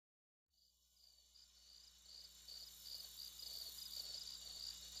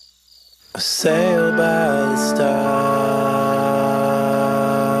sail by the stars,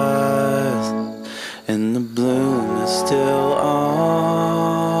 and the bloom is still on.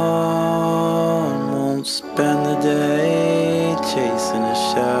 Won't spend the day chasing a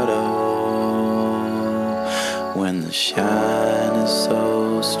shadow when the shine is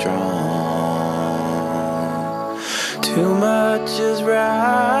so strong. Too much is right,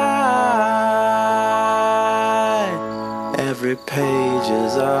 every page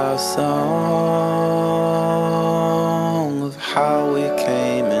is our song of how we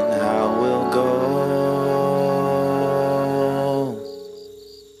came and how we'll go,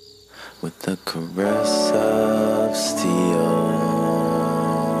 with the caress of steel.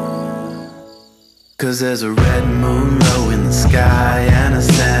 'Cause there's a red moon low in the sky and a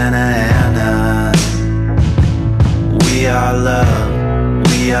Santa Ana. We are loved,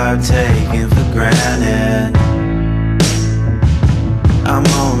 we are taken for granted. I'm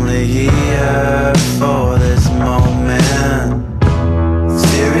only here for this moment.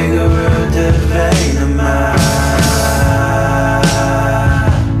 Siriguru Devainamai.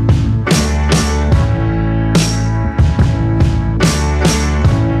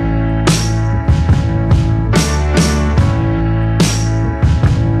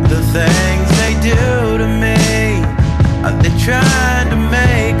 The things they do to me, are they trying to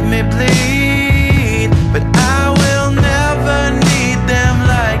make me bleed? But I will never need them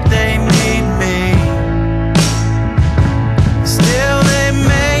like they need me. Still they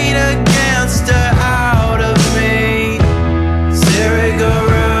made a gangster out of me.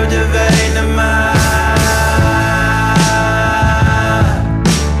 Siriguru Devainamai.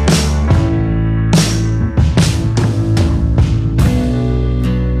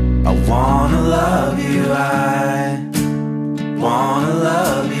 I wanna love you, I wanna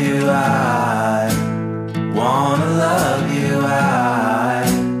love you, I wanna love you, I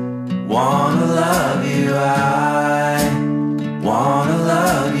wanna love you, I wanna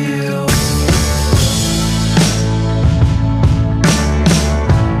love you.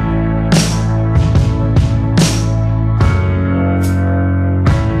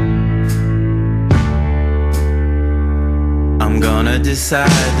 I'm gonna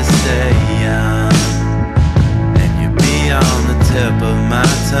decide to stay young, and you be on the tip of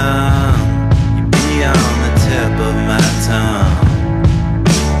my tongue. You be on the tip of my tongue.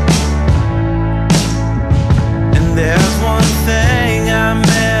 And there's one thing I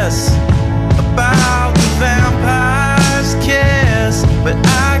miss about the vampire.